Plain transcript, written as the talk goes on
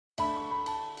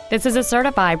This is a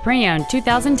certified pre-owned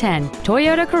 2010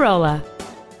 Toyota Corolla.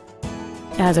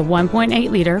 It has a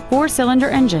 1.8-liter four-cylinder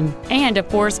engine and a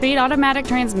 4-speed automatic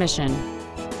transmission.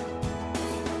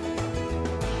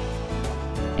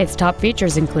 Its top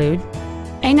features include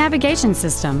a navigation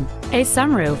system, a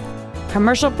sunroof,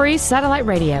 commercial-free satellite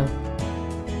radio,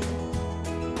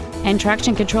 and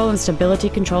traction control and stability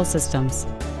control systems.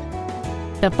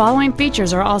 The following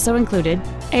features are also included: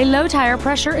 a low tire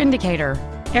pressure indicator,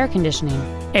 air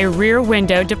conditioning, a rear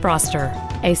window defroster,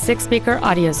 a 6-speaker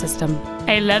audio system,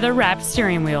 a leather-wrapped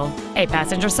steering wheel, a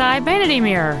passenger side vanity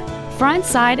mirror, front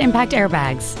side impact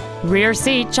airbags, rear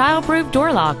seat child-proof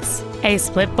door locks, a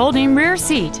split folding rear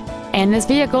seat, and this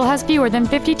vehicle has fewer than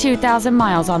 52,000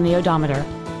 miles on the odometer.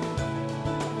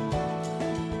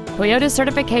 Toyota's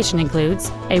certification includes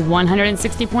a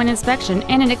 160-point inspection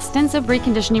and an extensive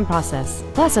reconditioning process,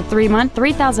 plus a 3-month,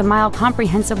 3,000-mile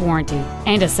comprehensive warranty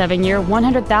and a 7-year,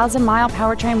 100,000-mile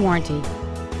powertrain warranty.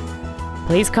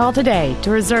 Please call today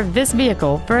to reserve this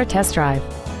vehicle for a test drive.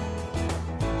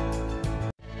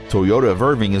 Toyota of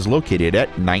Irving is located at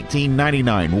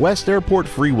 1999 West Airport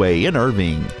Freeway in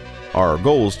Irving. Our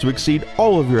goal is to exceed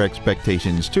all of your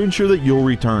expectations to ensure that you'll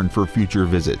return for future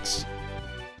visits.